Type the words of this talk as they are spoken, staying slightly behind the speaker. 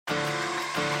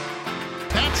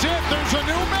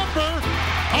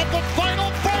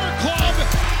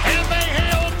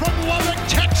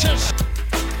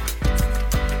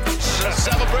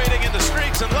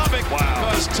Jason Lubbock. Wow.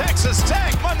 Because Texas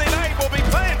Tech Monday night will be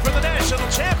playing for the national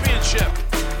championship.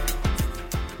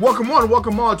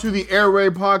 Welcome on to the Air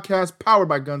Raid podcast powered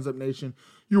by Guns Up Nation.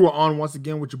 You are on once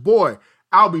again with your boy,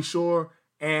 Albie Shore,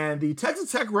 and the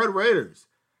Texas Tech Red Raiders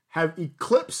have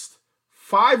eclipsed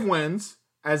 5 wins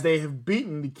as they have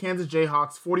beaten the Kansas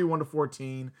Jayhawks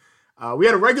 41-14. We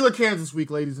had a regular Kansas week,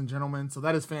 ladies and gentlemen, so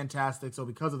that is fantastic. So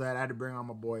because of that, I had to bring on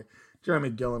my boy, Jeremy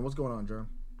Gillen. What's going on, Jeremy?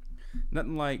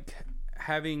 Nothing like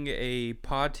having a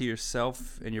pod to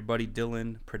yourself and your buddy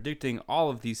Dylan, predicting all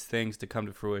of these things to come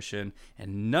to fruition,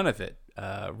 and none of it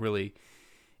really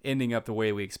ending up the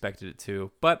way we expected it to.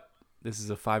 But this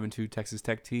is a 5-2 Texas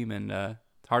Tech team, and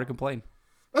it's hard to complain.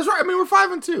 That's right. I mean, we're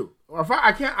 5-2.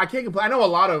 I can't complain. I know a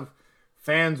lot of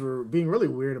fans were being really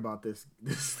weird about this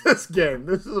game.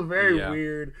 This is a very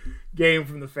weird game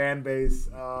from the fan base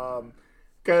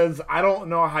because I don't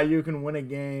know how you can win a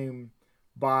game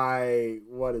by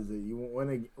what is it? You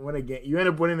win a game. You end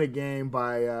up winning a game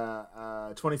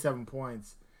by 27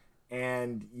 points,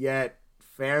 and yet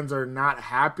fans are not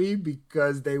happy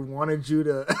because they wanted you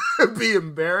to be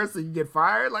embarrassed and you get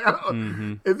fired. Like I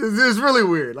don't. It's really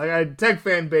weird. Like a Tech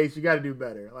fan base, you got to do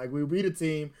better. Like we beat a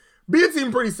team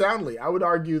pretty soundly. I would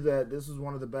argue that this was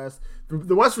one of the best.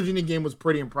 The West Virginia game was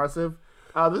pretty impressive.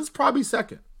 This is probably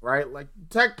second, right? Like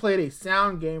Tech played a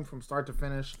sound game from start to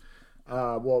finish.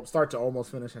 Start to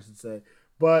almost finish, I should say.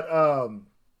 But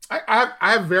I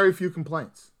have very few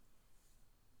complaints.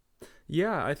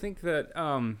 Yeah, I think that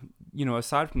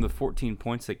aside from the 14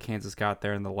 points that Kansas got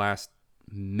there in the last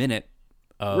minute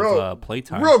of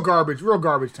playtime, real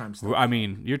garbage time stuff. I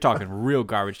mean, you're talking real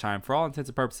garbage time for all intents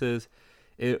and purposes.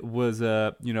 It was,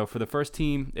 for the first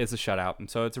team, it's a shutout. And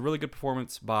so it's a really good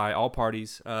performance by all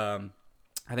parties. I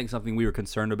think something we were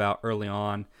concerned about early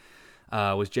on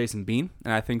was Jason Bean.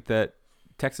 And I think that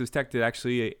Texas Tech did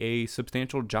actually a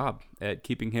substantial job at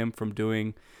keeping him from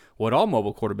doing what all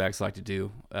mobile quarterbacks like to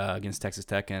do against Texas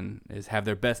Tech, and is have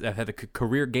a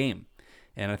career game.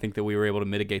 And I think that we were able to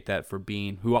mitigate that for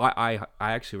Bean, who I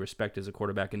actually respect as a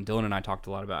quarterback. And Dylan and I talked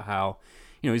a lot about how,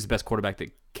 he's the best quarterback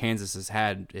that Kansas has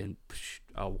had in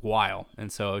a while.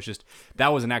 And so it's just, that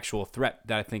was an actual threat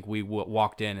that I think we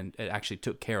walked in and it actually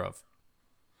took care of.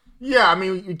 Yeah, I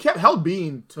mean, you held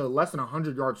Bean to less than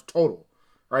 100 yards total,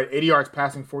 right? 80 yards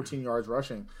passing, 14 yards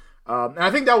rushing. And I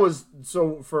think that was,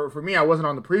 so for me, I wasn't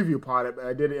on the preview pod.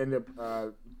 I did end up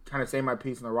kind of saying my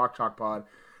piece in the Rock Chalk pod.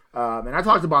 And I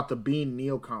talked about the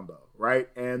Bean-Neal combo, right?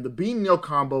 And the Bean-Neal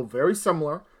combo, very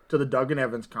similar to the Duggan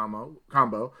Evans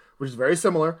combo, which is very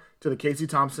similar to the Casey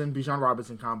Thompson, Bijan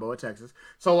Robinson combo at Texas.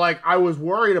 So, I was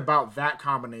worried about that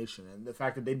combination and the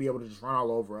fact that they'd be able to just run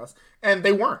all over us. And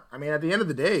they weren't. I mean, at the end of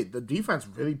the day, the defense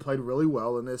really played really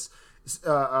well in this,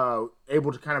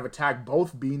 able to kind of attack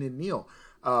both Bean and Neal.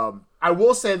 I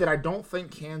will say that I don't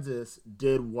think Kansas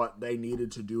did what they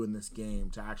needed to do in this game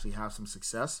to actually have some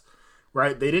success.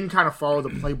 Right, they didn't kind of follow the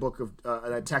playbook of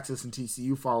that Texas and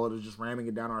TCU followed, of just ramming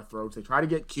it down our throats. They tried to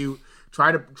get cute,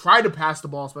 tried to pass the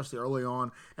ball, especially early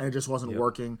on, and it just wasn't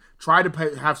working. Tried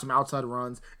to have some outside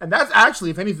runs, and that's actually,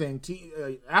 if anything,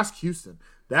 ask Houston.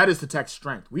 That is the Tech's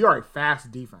strength. We are a fast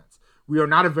defense. We are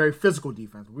not a very physical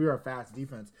defense. We are a fast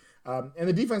defense, and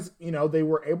the defense, they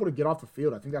were able to get off the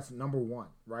field. I think that's number one.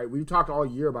 Right, we've talked all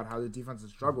year about how the defense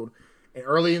has struggled. And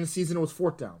early in the season, it was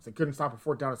fourth downs. They couldn't stop a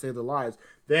fourth down to save their lives.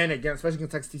 Then, again, especially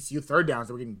against Texas TCU, third downs,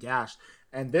 they were getting gashed.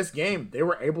 And this game, they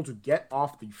were able to get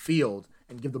off the field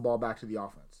and give the ball back to the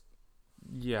offense.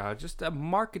 Yeah, just a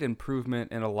marked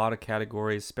improvement in a lot of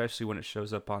categories, especially when it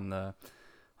shows up on the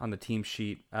team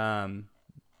sheet. But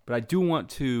I do want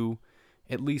to,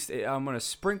 at least, I'm going to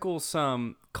sprinkle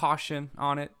some caution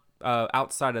on it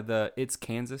outside of the it's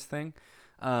Kansas thing.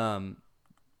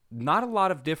 Not a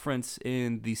lot of difference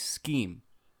in the scheme.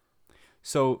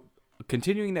 So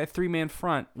continuing that 3-man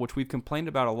front, which we've complained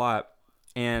about a lot,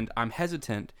 and I'm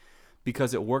hesitant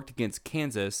because it worked against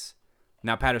Kansas.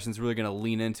 Now Patterson's really going to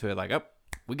lean into it like,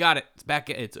 we got it. It's back.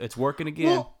 It's working again.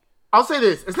 Well, I'll say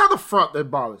this. It's not the front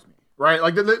that bothers me, right?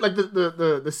 Like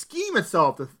the scheme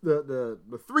itself, the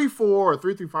 3-4 or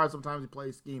 3-3-5, sometimes you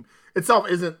play scheme itself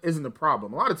isn't the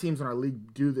problem. A lot of teams in our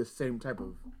league do this same type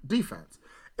of defense.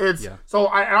 So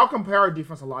I'll compare our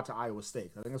defense a lot to Iowa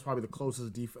State. I think that's probably the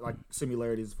closest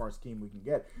similarities as far as scheme we can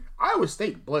get. Iowa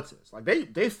State blitzes. Like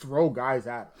they throw guys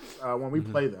at us when we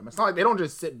play them. It's not like they don't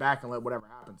just sit back and let whatever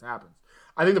happens.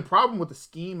 I think the problem with the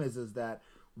scheme is that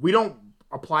we don't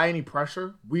apply any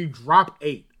pressure. We drop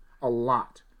 8 a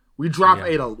lot. We drop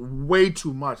 8 way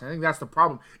too much. I think that's the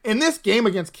problem. In this game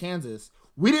against Kansas,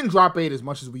 we didn't drop 8 as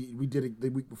much as we did the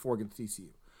week before against TCU.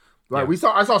 Right, I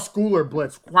saw Schooler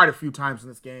blitz quite a few times in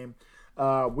this game.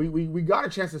 We got a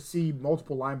chance to see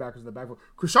multiple linebackers in the backfield.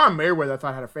 Krishan Merriweather, I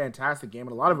thought, had a fantastic game,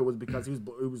 and a lot of it was because he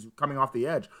was coming off the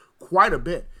edge quite a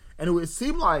bit. And it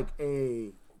seemed like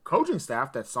a coaching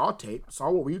staff that saw tape, saw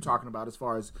what we were talking about as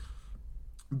far as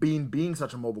being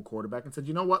such a mobile quarterback, and said,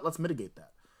 you know what, let's mitigate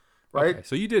that. Right? Okay,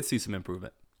 so you did see some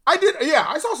improvement. I did, yeah.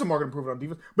 I saw some market improvement on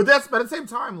defense, but at the same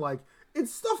time, like,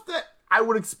 it's stuff that I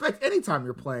would expect anytime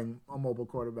you're playing a mobile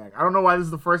quarterback. I don't know why this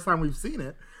is the first time we've seen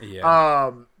it. Yeah.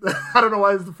 I don't know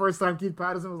why this is the first time Keith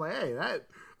Patterson was like, hey,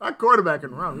 that quarterback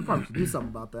can run. We probably should do something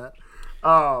about that.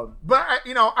 So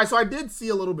I did see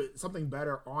a little bit something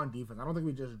better on defense. I don't think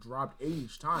we just dropped 8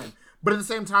 each time, but at the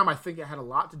same time, I think it had a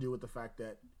lot to do with the fact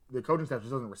that the coaching staff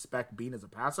just doesn't respect Bean as a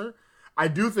passer. I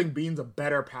do think Bean's a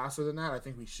better passer than that. I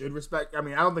think we should respect. I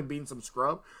mean, I don't think Bean's some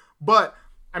scrub, but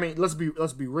I mean, let's be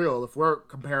real. If we're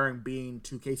comparing Bean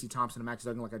to Casey Thompson and Max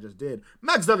Duggan like I just did,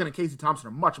 Max Duggan and Casey Thompson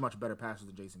are much better passers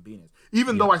than Jason Bean is.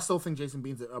 Even though I still think Jason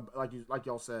Bean's like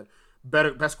y'all said,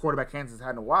 best quarterback Kansas has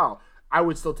had in a while, I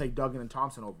would still take Duggan and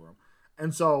Thompson over him.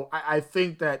 And so I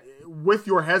think that with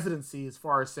your hesitancy as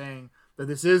far as saying that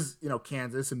this is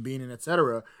Kansas and Bean and et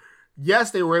cetera.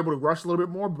 Yes, they were able to rush a little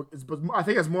bit more, but I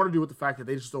think it has more to do with the fact that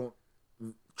they just don't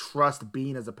trust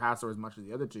Bean as a passer as much as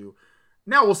the other two.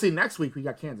 Now we'll see next week we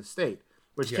got Kansas State,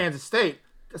 which Kansas State,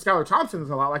 Skylar Thompson is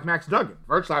a lot like Max Duggan.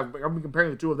 Virtually, I've been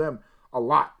comparing the two of them a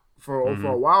lot for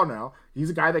a while now. He's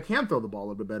a guy that can throw the ball a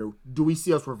little bit better. Do we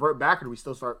see us revert back, or do we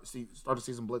still start to see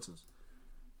some blitzes?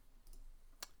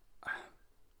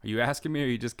 Are you asking me, or are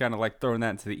you just kind of like throwing that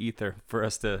into the ether for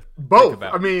us to both? Think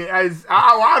about? I mean,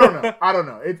 I don't know. I don't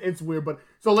know. It's weird, but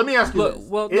so let me ask you this.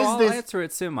 Well, no, I'll answer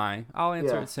it semi.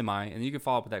 And you can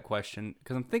follow up with that question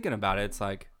because I'm thinking about it. It's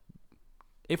like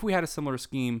if we had a similar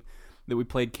scheme that we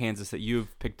played Kansas that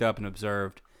you've picked up and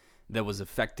observed that was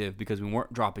effective because we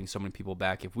weren't dropping so many people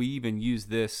back. If we even use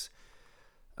this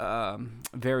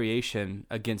variation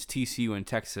against TCU and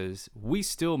Texas, we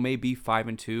still may be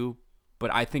 5-2.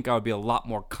 But I think I would be a lot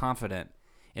more confident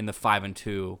in the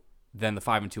 5-2 than the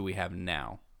 5-2 we have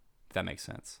now, if that makes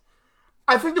sense.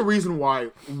 I think the reason why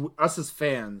us as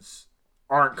fans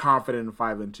aren't confident in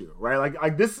 5-2, right?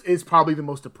 Like this is probably the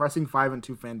most depressing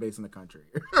 5-2 fan base in the country,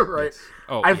 right?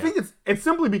 Yes. I think it's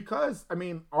simply because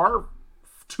our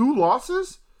 2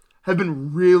 losses have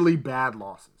been really bad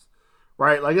losses,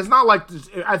 right? Like it's not like this,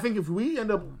 I think if we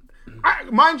end up.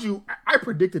 Mind you, I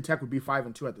predicted Tech would be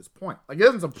 5-2 at this point. Like it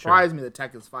doesn't surprise me that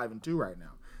Tech is 5-2 right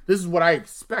now. This is what I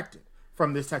expected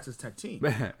from this Texas Tech team.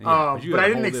 But I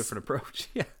didn't different approach.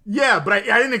 But I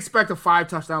didn't expect a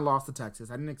 5-touchdown loss to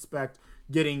Texas. I didn't expect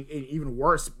getting an even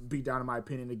worse beat down, in my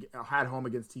opinion, at home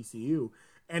against TCU.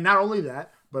 And not only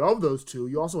that, but of those 2,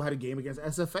 you also had a game against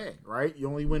SFA, right? You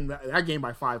only win that game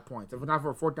by 5 points. If not for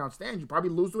a 4th down stand, you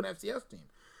probably lose to an FCS team.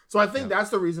 So I think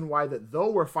that's the reason why that though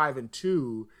we're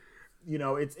 5-2.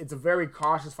 It's a very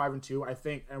cautious 5-2, I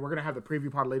think, and we're gonna have the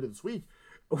preview pod later this week.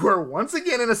 We're once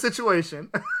again in a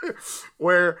situation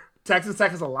where Texas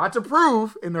Tech has a lot to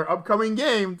prove in their upcoming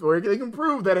game, where they can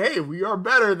prove that hey, we are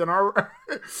better than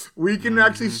we can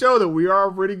actually show that we are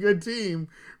a pretty good team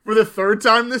for the 3rd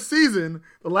time this season.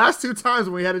 The last 2 times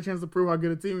when we had a chance to prove how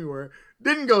good a team we were,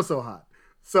 didn't go so hot.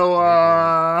 So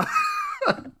I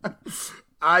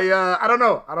don't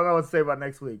know. I don't know what to say about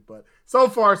next week, but so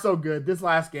far so good. This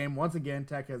last game, once again,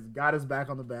 Tech has got us back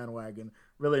on the bandwagon.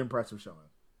 Really impressive showing.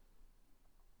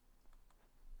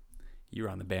 You're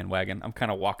on the bandwagon. I'm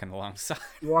kind of walking alongside.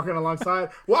 You're walking alongside?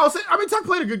 Well, Tech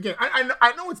played a good game.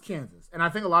 I know it's Kansas, and I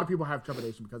think a lot of people have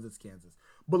trepidation because it's Kansas.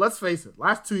 But let's face it,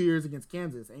 last 2 years against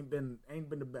Kansas ain't been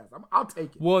the best. I'll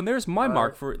take it. Well, and there's my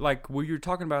mark for like where you're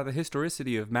talking about the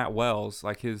historicity of Matt Wells,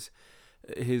 like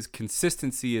his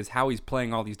consistency is how he's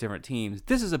playing all these different teams.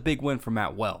 This is a big win for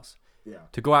Matt Wells. Yeah.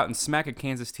 To go out and smack a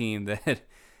Kansas team that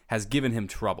has given him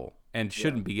trouble and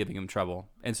shouldn't be giving him trouble.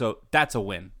 And so that's a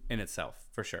win in itself,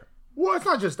 for sure. Well, it's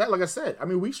not just that. Like I said,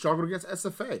 we struggled against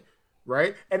SFA,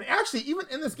 right? And actually, even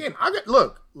in this game,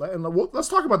 let's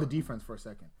talk about the defense for a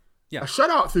second. Yeah. A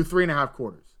shutout through 3.5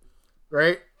 quarters,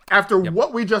 right? After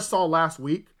what we just saw last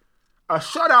week, a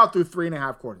shutout through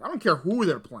 3.5 quarters. I don't care who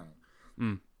they're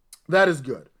playing. That is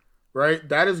good, right?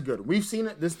 That is good. We've seen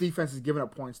it. This defense has given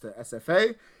up points to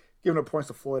SFA, given up points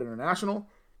to Floyd International.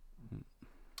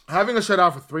 Having a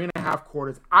shutout for 3.5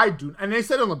 quarters, and they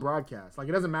said it on the broadcast, like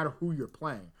it doesn't matter who you're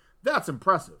playing. That's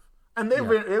impressive. And they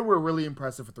were really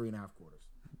impressive for 3.5 quarters.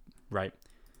 Right.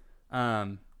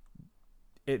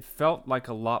 It felt like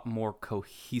a lot more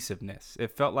cohesiveness.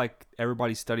 It felt like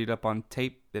everybody studied up on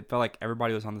tape. It felt like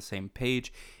everybody was on the same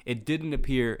page. It didn't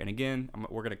appear, and again,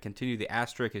 we're going to continue. The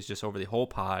asterisk is just over the whole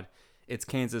pod. It's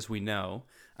Kansas, we know.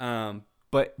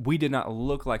 but we did not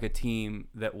look like a team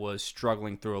that was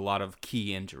struggling through a lot of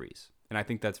key injuries. And I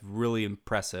think that's really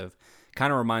impressive.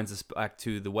 Kind of reminds us back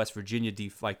to the West Virginia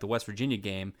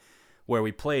game where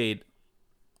we played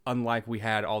unlike we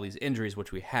had all these injuries,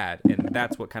 which we had. And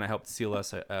that's what kind of helped seal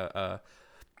us a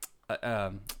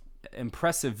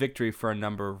impressive victory for a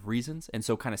number of reasons. And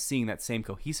so kind of seeing that same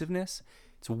cohesiveness,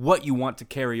 it's what you want to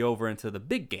carry over into the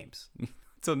big games.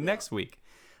 So next week.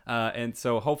 And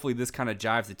so hopefully this kind of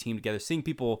jives the team together. Seeing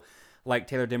people like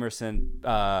Taylor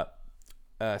Demerson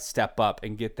step up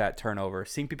and get that turnover.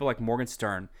 Seeing people like Morgan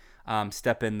Stern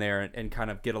step in there and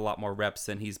kind of get a lot more reps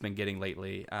than he's been getting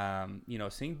lately.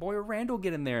 Seeing Boyer Randall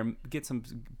get in there and get some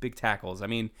big tackles. I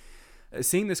mean,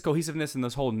 seeing this cohesiveness and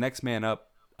this whole next man up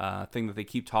thing that they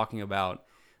keep talking about,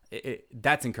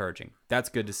 that's encouraging. That's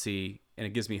good to see, and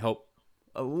it gives me hope,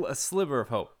 a sliver of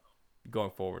hope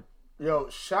going forward. Yo,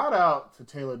 shout out to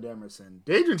Taylor Demerson.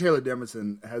 Dadrian Taylor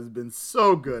Demerson has been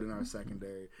so good in our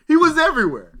secondary. He was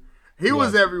everywhere. He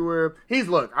was everywhere.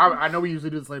 I know we usually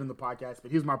do this late in the podcast,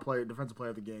 but he's my defensive player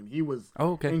of the game. He was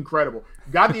incredible.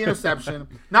 Got the interception.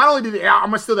 Not only did I'm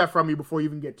going to steal that from you before you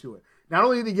even get to it. Not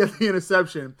only did he get the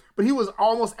interception, but he was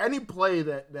almost any play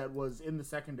that was in the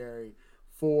secondary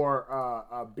for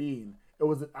Bean.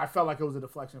 I felt like it was a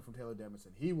deflection from Taylor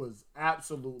Demerson. He was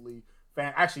absolutely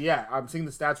Actually, yeah, I'm seeing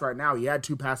the stats right now. He had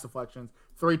 2 pass deflections,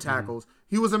 3 tackles.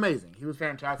 He was amazing. He was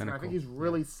fantastic. And I think he's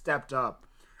really stepped up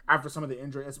after some of the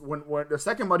injuries. When the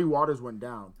second Muddy Waters went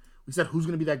down, we said, who's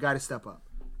going to be that guy to step up?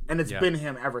 And it's been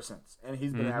him ever since. And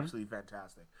he's been absolutely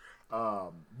fantastic.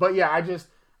 But yeah,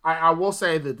 I will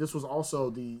say that this was also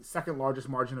the second largest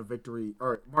margin of victory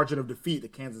or margin of defeat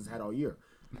that Kansas had all year,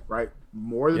 right?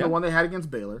 More than the one they had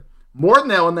against Baylor. More than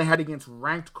that one they had against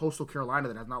ranked Coastal Carolina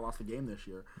that has not lost a game this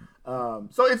year.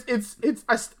 So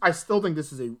I still think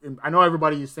this is I know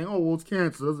everybody is saying, oh, well, it's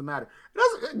Kansas, so it doesn't matter.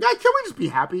 Can we just be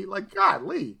happy? Like,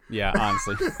 golly. Yeah,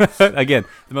 honestly. Again,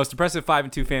 the most impressive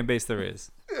 5-2 fan base there is.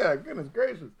 Yeah, goodness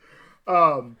gracious.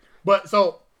 But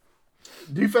so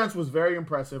defense was very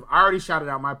impressive. I already shouted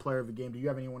out my player of the game. Do you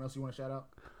have anyone else you want to shout out?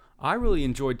 I really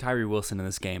enjoyed Tyree Wilson in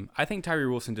this game. I think Tyree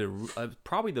Wilson did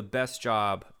probably the best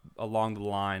job along the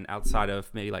line outside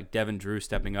of maybe like Devin Drew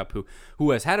stepping up, who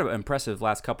has had an impressive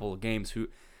last couple of games.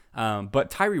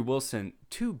 But Tyree Wilson,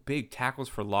 2 big tackles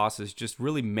for losses, just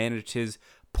really managed his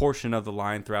portion of the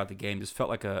line throughout the game. Just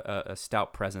felt like a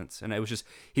stout presence, and it was just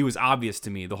he was obvious to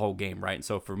me the whole game, right? And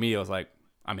so for me, I was like,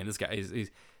 I mean, this guy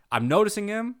I'm noticing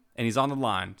him, and he's on the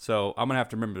line, so I'm gonna have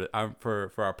to remember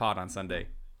for our pod on Sunday.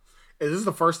 Is this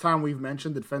the first time we've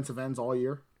mentioned the defensive ends all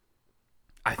year?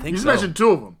 I think so. You just mentioned 2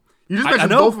 of them. You just mentioned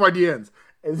both of our DNs.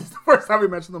 Is this the first time we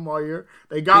mentioned them all year?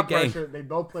 They got pressure. They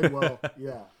both played well.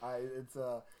 Yeah.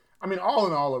 All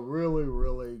in all, a really,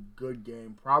 really good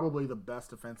game. Probably the best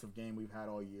defensive game we've had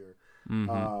all year.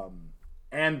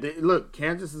 Mm-hmm. Look,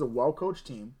 Kansas is a well-coached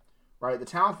team, right? The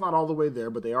talent's not all the way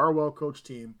there, but they are a well-coached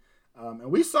team.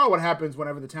 And we saw what happens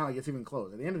whenever the talent gets even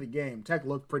close. At the end of the game, Tech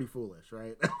looked pretty foolish,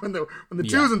 right? when the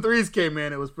 2s and 3s came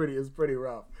in, it was pretty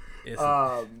rough.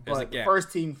 But the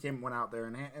first team went out there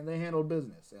and they handled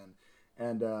business.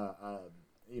 And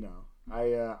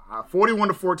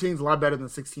 41-14 is a lot better than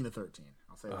 16-13.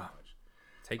 I'll say that much.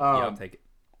 I'll take it.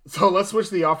 So let's switch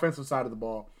to the offensive side of the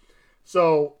ball.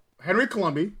 So Henry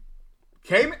Colombi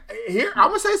came here. I'm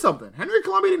gonna say something. Henry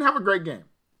Colombi didn't have a great game.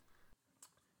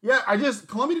 Yeah,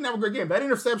 Colombi didn't have a great game. That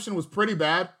interception was pretty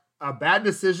bad. Bad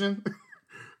decision.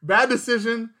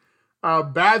 Underthrew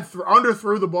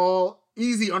the ball.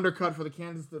 Easy undercut for the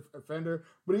Kansas defender.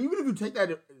 But even if you take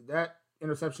that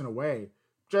interception away,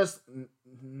 just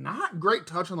not great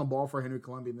touch on the ball for Henry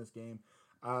Colombi in this game.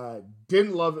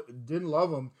 Didn't love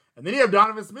him. And then you have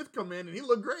Donovan Smith come in, and he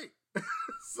looked great.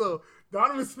 So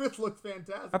Donovan Smith looked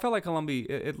fantastic. I felt like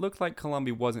it looked like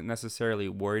Colombi wasn't necessarily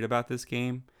worried about this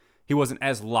game. He wasn't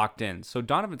as locked in. So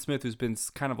Donovan Smith, who's been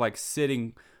kind of like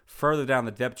sitting further down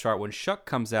the depth chart, when Shuck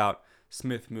comes out,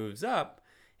 Smith moves up,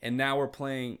 and now we're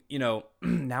playing.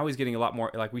 Now he's getting a lot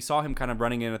more. Like we saw him kind of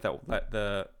running in at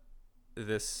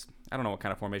this. I don't know what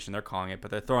kind of formation they're calling it, but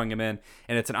they're throwing him in,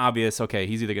 and it's an obvious. Okay,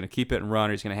 he's either going to keep it and run,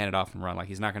 or he's going to hand it off and run. Like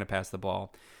he's not going to pass the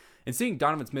ball. And seeing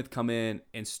Donovan Smith come in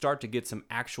and start to get some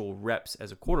actual reps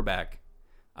as a quarterback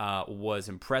was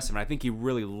impressive, and I think he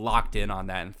really locked in on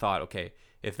that and thought, okay,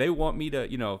 if they want me to,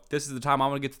 this is the time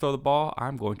I'm going to get to throw the ball,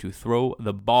 I'm going to throw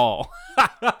the ball.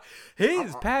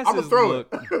 His passes look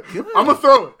good. I'm going to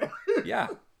throw it. Yeah.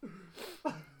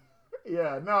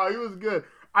 Yeah, no, he was good.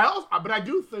 But I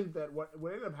do think that what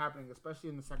ended up happening, especially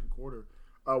in the second quarter,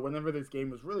 whenever this game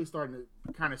was really starting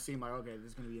to kind of seem like, okay, this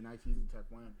is going to be a nice, easy Tech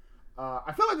win.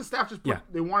 I feel like the staff just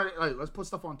they wanted, let's put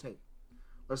stuff on tape.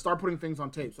 Let's start putting things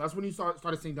on tape. So that's when you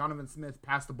started seeing Donovan Smith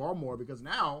pass the ball more, because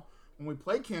now when we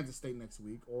play Kansas State next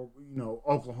week, or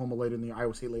Oklahoma later in the year,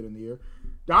 Iowa State later in the year,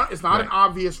 it's not an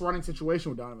obvious running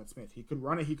situation with Donovan Smith. He could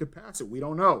run it, he could pass it. We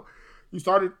don't know.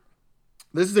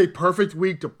 This is a perfect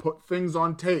week to put things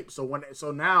on tape. So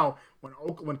now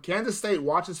when Kansas State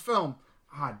watches film,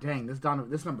 this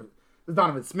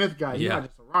Donovan Smith guy, he's not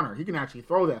just a runner. He can actually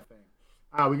throw that thing.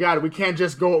 We can't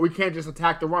just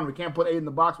attack the run. We can't put 8 in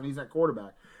the box when he's at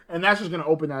quarterback. And that's just going to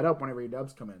open that up whenever he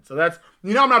dubs come in. So that's,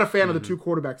 I'm not a fan of the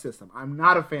 2-quarterback system. I'm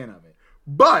not a fan of it.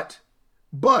 But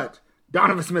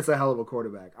Donovan Smith's a hell of a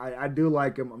quarterback. I do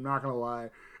like him. I'm not going to lie.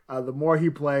 The more he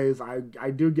plays,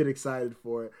 I do get excited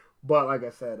for it. But like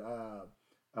I said,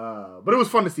 but it was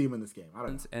fun to see him in this game. I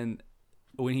don't know. And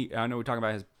I know we're talking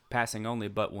about his passing only,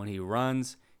 but when he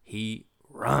runs, he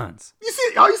runs. You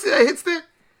see that hit stick?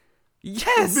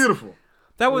 Yes. It's beautiful.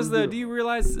 That was do you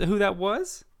realize who that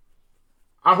was?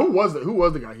 Who was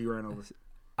the guy he ran over?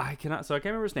 I can't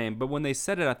remember his name, but when they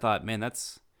said it, I thought, man, that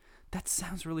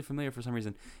sounds really familiar for some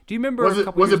reason. Do you remember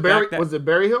was it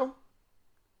Barry Hill?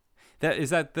 Is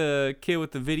that the kid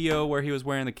with the video where he was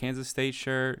wearing the Kansas State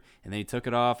shirt and then he took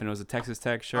it off and it was a Texas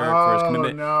Tech shirt for his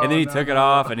commitment, and then he took it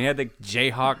off and he had the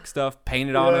Jayhawk stuff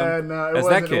painted on him? No,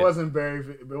 it wasn't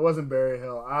Barry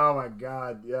Hill. Oh my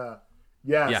God, yeah,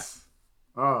 yes, yeah.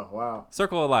 Oh wow,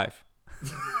 Circle of Life.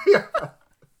 Yeah.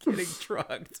 Getting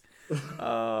drugged. It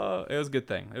was a good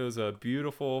thing. It was a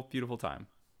beautiful, beautiful time.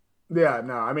 Yeah,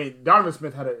 no, I mean Donovan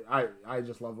Smith I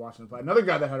just love watching him play. Another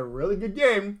guy that had a really good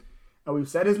game, and we've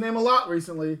said his name a lot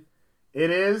recently.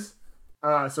 It is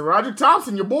SaRodorick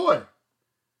Thompson, your boy.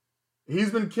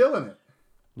 He's been killing it.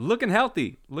 Looking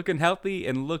healthy,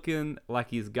 and looking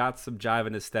like he's got some jive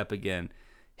in his step again.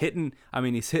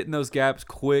 He's hitting those gaps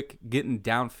quick, getting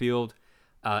downfield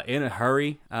in a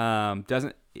hurry.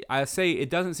 It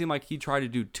doesn't seem like he tried to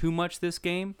do too much this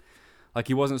game. Like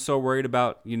he wasn't so worried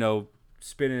about,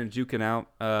 spinning and juking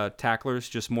out tacklers,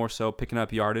 just more so picking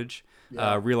up yardage,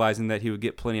 realizing that he would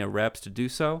get plenty of reps to do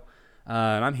so.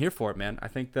 And I'm here for it, man. I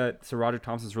think that SaRodorick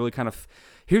Thompson's really kind of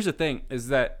 – here's the thing is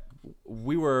that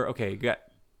you got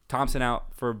Thompson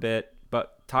out for a bit,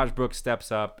 but Taj Brooks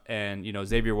steps up, and,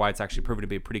 Xavier White's actually proven to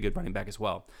be a pretty good running back as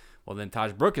well. Well, then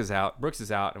Brooks is out,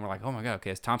 and we're like, oh my God, okay,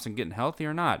 is Thompson getting healthy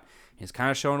or not? He's kind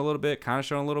of showing a little bit,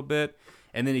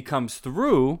 and then he comes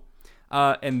through,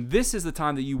 and this is the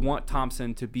time that you want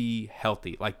Thompson to be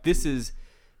healthy. Like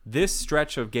this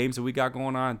stretch of games that we got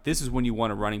going on, this is when you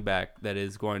want a running back that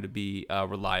is going to be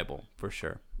reliable for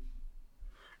sure.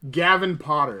 Gavin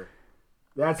Potter.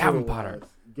 That's Gavin Potter.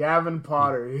 Gavin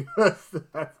Potter.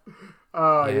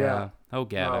 Yeah. Oh,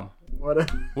 Gavin. Oh,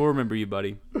 we'll remember you,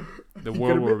 buddy. The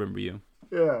world will remember you.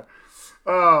 Yeah.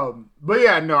 But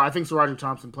yeah, no, I think SaRodorick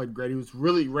Thompson played great. He was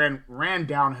really ran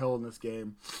downhill in this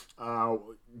game.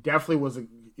 Definitely was,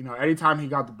 anytime he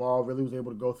got the ball, really was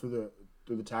able to go through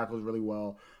the tackles really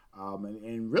well.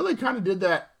 And really kind of did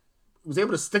that. Was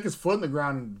able to stick his foot in the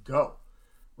ground and go.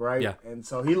 Right? Yeah. And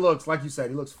so he looks, like you said,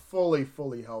 he looks fully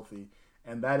healthy.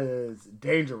 And that is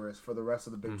dangerous for the rest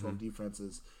of the Big 12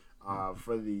 defenses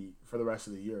for the rest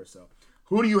of the year. So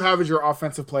who do you have as your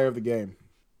offensive player of the game?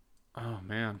 Oh,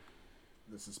 man.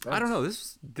 The suspense. I don't know.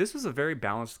 This was a very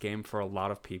balanced game for a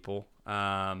lot of people.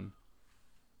 My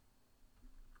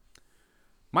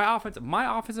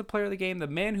offensive player of the game, the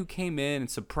man who came in and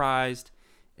surprised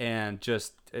and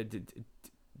just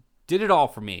did it all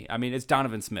for me. I mean, it's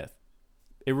Donovan Smith.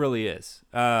 It really is.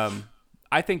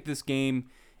 I think this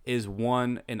game is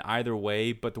won in either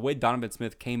way, but the way Donovan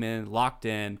Smith came in, locked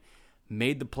in,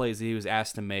 made the plays that he was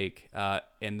asked to make,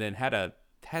 and then had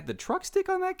the truck stick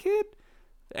on that kid,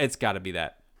 it's got to be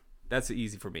that. That's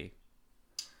easy for me.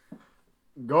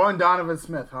 Going Donovan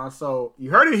Smith, huh? So you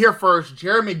heard it here first.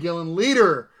 Jeremy Gillen,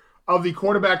 leader of the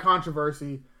quarterback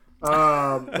controversy.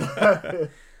 No,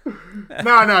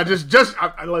 I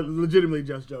legitimately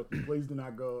just joking. Please do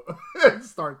not go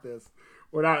start this.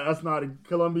 That's not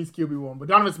Columbia's QB1. But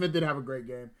Donovan Smith did have a great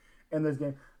game in this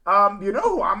game. You know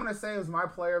who I'm going to say is my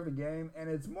player of the game, and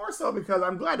it's more so because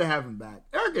I'm glad to have him back.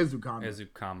 Eric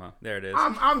Ezukanma. There it is.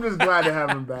 I'm just glad to have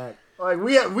him back. Like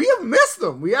we have missed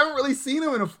him. We haven't really seen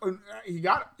him he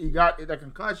got that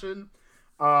concussion.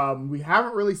 We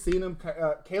haven't really seen him.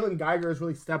 Kalen Geiger has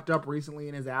really stepped up recently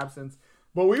in his absence,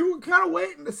 but we were kind of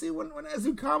waiting to see when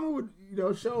Ezukanma would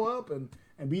show up and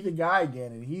be the guy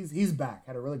again, and he's back.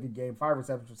 Had a really good game, 5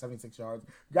 receptions for 76 yards.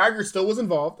 Geiger still was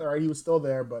involved. All right, he was still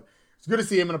there, but it's good to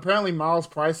see him. And apparently Miles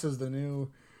Price is the new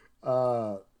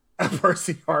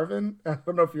Percy Harvin. I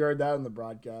don't know if you heard that in the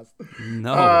broadcast.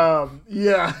 No.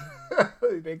 Yeah.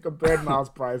 They compared Miles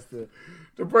Price to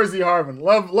Percy Harvin.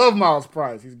 Love Miles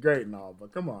Price. He's great and all,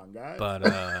 but come on, guys.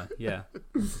 But, yeah,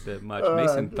 it's a bit much.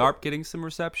 Mason Tharp getting some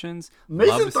receptions.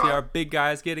 Mason Love to see Tharp- our big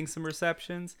guys getting some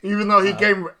receptions. Even though he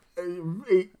came...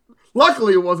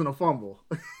 luckily, it wasn't a fumble.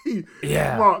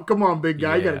 Yeah. Come on, big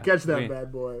guy. You got to Yeah. catch that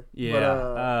bad boy. Yeah.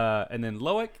 But, And then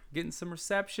Loic getting some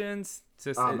receptions.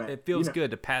 Just man. it feels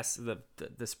good to pass the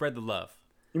spread the love.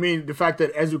 you mean the fact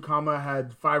that Ezukama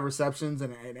had 5 receptions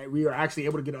and we were actually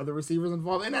able to get other receivers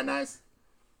involved? Ain't that nice?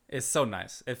 It's so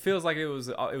nice. It feels like it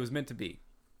was meant to be.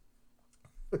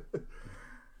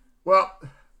 Well,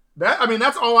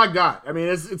 that's all I got. I mean,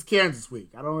 it's Kansas week.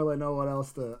 I don't really know what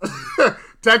else to.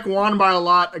 Tech won by a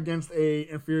lot against a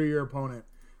inferior opponent,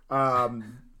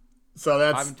 so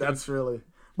that's really.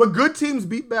 But good teams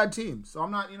beat bad teams. So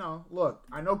I'm not, look.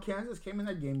 I know Kansas came in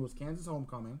that game. It was Kansas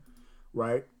homecoming,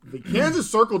 right? The Kansas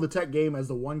circled the Tech game as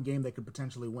the one game they could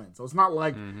potentially win. So it's not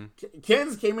like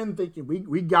Kansas came in thinking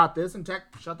we got this, and Tech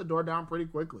shut the door down pretty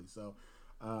quickly. So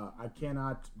I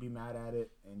cannot be mad at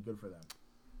it, and good for them.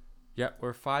 Yeah,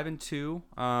 we're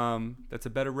 5-2. That's a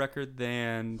better record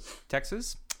than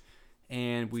Texas,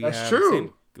 and we That's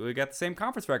true. We got the same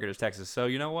conference record as Texas. So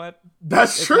you know what?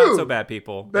 That's It's true. not so bad,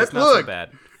 people. It's not so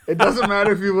bad. It doesn't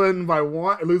matter if you lose by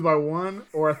 1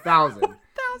 or 1,000.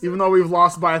 Even though we've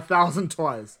lost by 1,000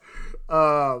 twice.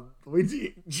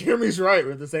 Jeremy's right.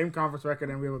 We have the same conference record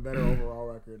and we have a better overall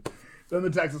record than the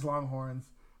Texas Longhorns,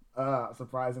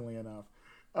 surprisingly enough.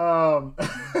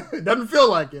 It doesn't feel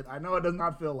like it. I know it does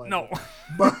not feel like No.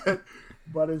 it.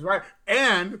 But it's right.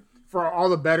 And for all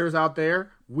the bettors out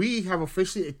there, we have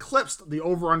officially eclipsed the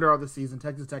over-under of the season.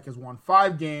 Texas Tech has won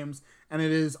 5 games, and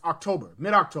it is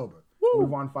mid-October. We've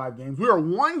won 5 games. We are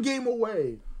 1 game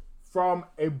away from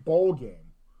a bowl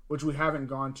game, which we haven't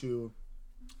gone to.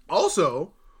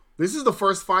 Also, this is the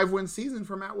first 5-win season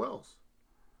for Matt Wells.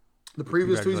 The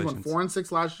previous 2 he's won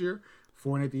 4-6 last year,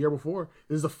 4-8 the year before.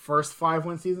 This is the first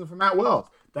 5-win season for Matt Wells.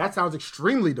 That sounds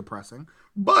extremely depressing,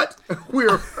 but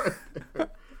we're...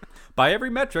 By every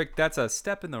metric, that's a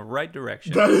step in the right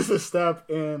direction. That is a step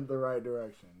in the right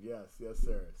direction. Yes,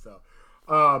 sir. So,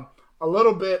 a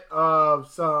little bit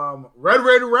of some Red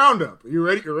Raider Roundup. You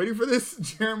ready? You ready for this,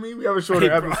 Jeremy? We have a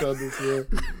shorter episode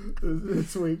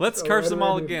this week. Let's curse them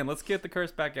all again. Let's get the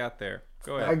curse back out there.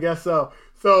 Go ahead. I guess so.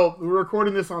 So we're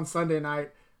recording this on Sunday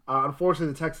night.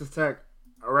 Unfortunately, the Texas Tech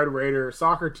Red Raider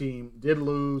soccer team did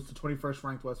lose to 21st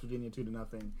ranked West Virginia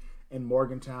 2-0 in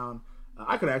Morgantown.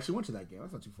 I could have actually went to that game.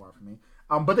 That's not too far from me.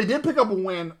 But they did pick up a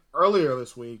win earlier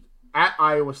this week at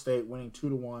Iowa State, winning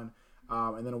 2-1.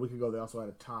 And then a week ago, they also had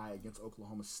a tie against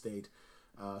Oklahoma State.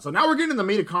 So now we're getting in the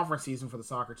meat of conference season for the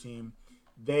soccer team.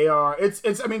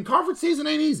 Conference season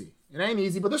ain't easy. It ain't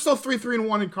easy, but they're still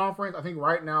 3-1 in conference. I think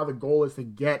right now the goal is to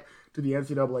get to the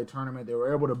NCAA tournament. They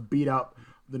were able to beat up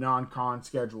the non-con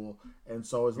schedule. And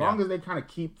so as long as they kind of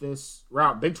keep this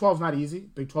route, Big 12's not easy.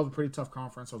 Big 12's a pretty tough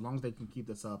conference. So as long as they can keep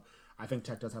this up, I think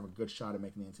Tech does have a good shot at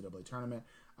making the NCAA tournament.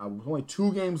 With only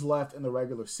 2 games left in the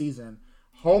regular season,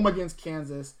 home against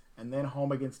Kansas and then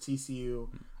home against TCU.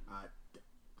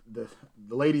 The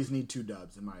ladies need 2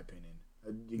 dubs, in my opinion.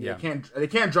 They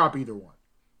can't drop either one.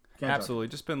 Absolutely.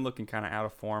 Just been looking kind of out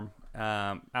of form.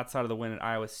 Outside of the win at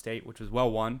Iowa State, which was well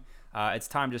won, it's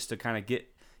time just to kind of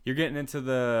you're getting into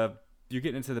the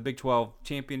Big 12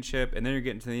 championship, and then you're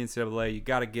getting to the NCAA. You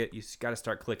got to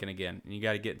start clicking again, and you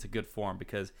got to get into good form,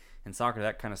 because in soccer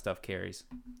that kind of stuff carries.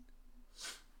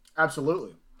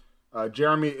 Absolutely.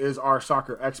 Jeremy is our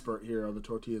soccer expert here on the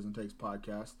Tortillas and Takes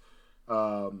podcast.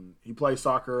 He plays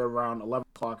soccer around 11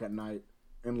 o'clock at night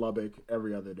in Lubbock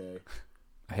every other day.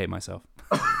 I hate myself.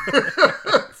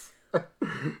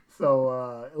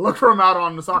 So look for him out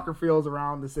on the soccer fields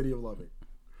around the city of Lubbock.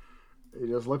 You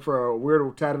just look for a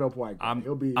weird tatted up white guy. I'm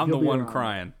the one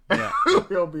crying. Yeah.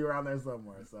 He'll be around there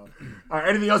somewhere. So,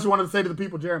 anything else you wanted to say to the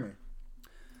people, Jeremy?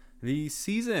 The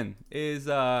season is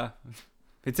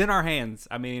it's in our hands.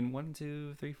 I mean, 1,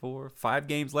 2, 3, 4, 5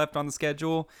 games left on the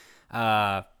schedule.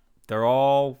 They're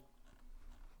all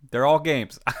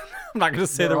games. I'm not gonna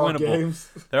say they're winnable. Games.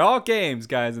 They're all games,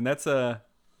 guys, and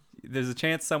there's a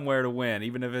chance somewhere to win,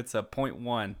 even if it's a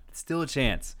 0.1. It's still a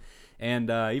chance.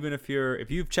 And even if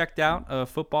you've checked out a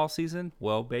football season,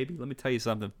 well, baby, let me tell you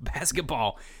something.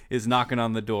 Basketball is knocking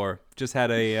on the door. Just had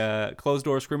a closed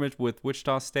door scrimmage with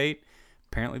Wichita State.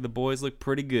 Apparently, the boys look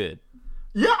pretty good.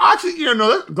 Yeah, actually,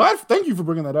 thank you for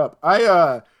bringing that up.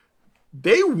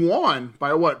 They won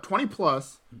by 20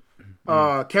 plus.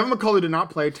 Kevin McCulley did not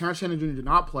play. Terrence Shannon Jr. did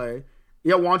not play.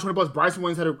 Yeah, won 20 plus. Bryson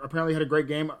Williams apparently had a great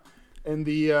game. in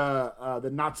the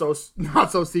not so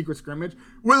secret scrimmage.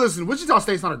 Well, listen, Wichita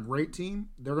State's not a great team.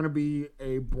 They're going to be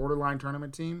a borderline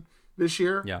tournament team this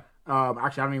year. Yeah.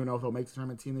 Actually, I don't even know if they'll make the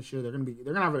tournament team this year. They're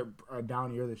gonna have a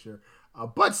down year this year.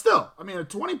 But still, I mean, a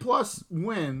 20+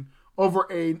 win over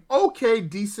an okay,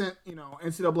 decent,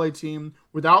 NCAA team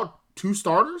without 2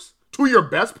 starters, 2 of your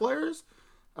best players.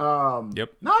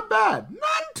 Yep. Not bad.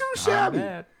 Not too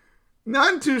shabby.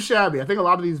 Not too shabby. I think a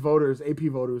lot of these voters, AP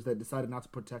voters, that decided not to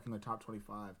put Tech in the top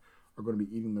 25 are going to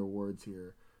be eating their words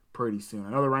here pretty soon. I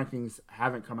know the rankings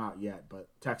haven't come out yet, but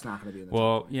Tech's not going to be in the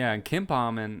top 25. Yeah, and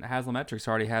KenPom and Haslametrics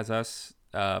already has us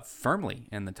firmly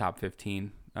in the top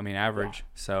 15. I mean, average. Yeah.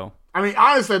 So. I mean,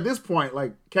 honestly, at this point,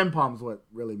 like, KenPom's what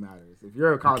really matters. If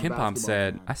you're a college basketball KenPom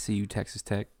said, fan, I see you, Texas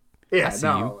Tech. Yeah, I see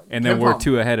you. And then we're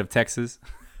 2 ahead of Texas.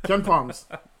 KenPom's,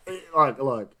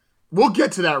 look, we'll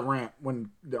get to that rant when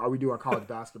we do our college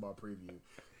basketball preview.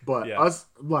 But us,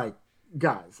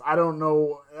 guys, I don't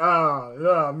know.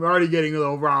 I'm already getting a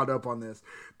little riled up on this.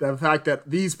 The fact that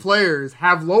these players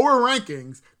have lower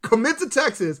rankings, commit to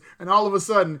Texas, and all of a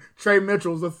sudden Trey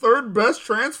Mitchell's the 3rd best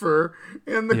transfer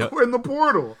in the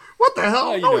portal. What the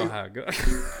hell? Oh, you know how it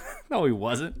goes. No, he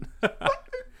wasn't.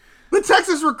 The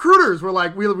Texas recruiters were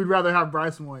like, we'd rather have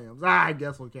Bryson Williams. I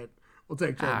guess we'll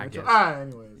take Trey Mitchell.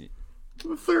 Anyways,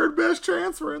 the 3rd best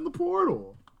transfer in the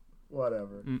portal.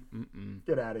 Whatever.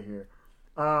 Get out of here.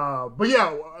 But yeah,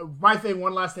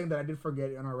 one last thing that I did forget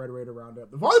in our Red Raider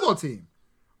roundup: the volleyball team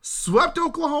swept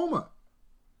Oklahoma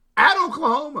at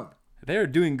Oklahoma. They're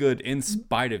doing good in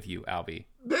spite of you, Albie.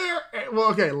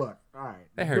 Okay. Look, all right.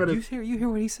 They heard you hear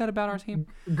what he said about our team?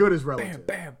 Good is relative.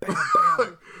 Bam, bam, bam,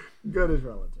 bam. Good is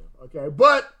relative. Okay,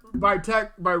 but by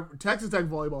Texas Tech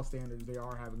volleyball standards, they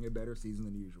are having a better season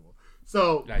than usual.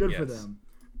 So good for them.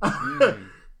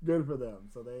 Good for them.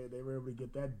 So they were able to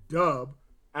get that dub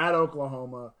at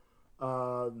Oklahoma.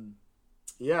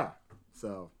 Yeah.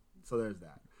 So there's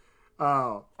that.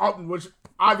 Which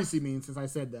obviously means, since I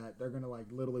said that, they're gonna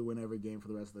literally win every game for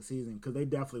the rest of the season, because they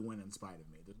definitely win in spite of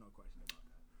me. There's no question about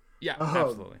that. Yeah,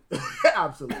 absolutely.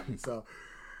 Absolutely. So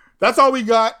that's all we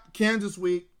got. Kansas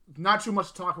week. Not too much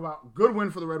to talk about. Good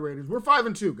win for the Red Raiders. We're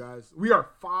 5-2, guys. We are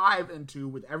 5-2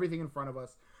 with everything in front of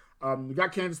us. We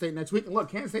got Kansas State next week. And look,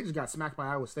 Kansas State just got smacked by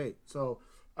Iowa State. So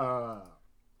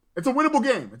it's a winnable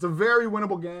game. It's a very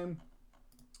winnable game.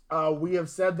 We have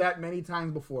said that many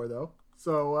times before, though.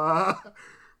 So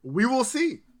we will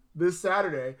see this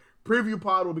Saturday. Preview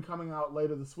pod will be coming out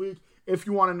later this week. If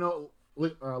you want to know,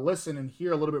 listen and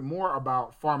hear a little bit more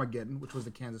about Farmageddon, which was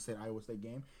the Kansas State Iowa State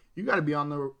game, you got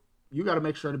to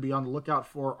make sure to be on the lookout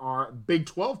for our Big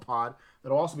 12 pod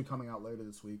that'll also be coming out later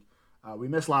this week. We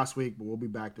missed last week, but we'll be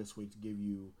back this week to give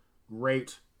you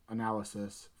great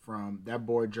analysis from that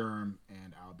boy Germ,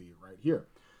 and I'll be right here.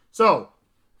 So,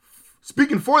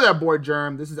 speaking for that boy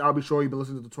Germ, this is Albie Shore. You've been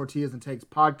listening to the Tortillas and Takes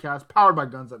podcast, powered by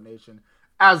Guns Up Nation.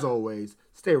 As always,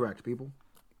 stay wrecked, people.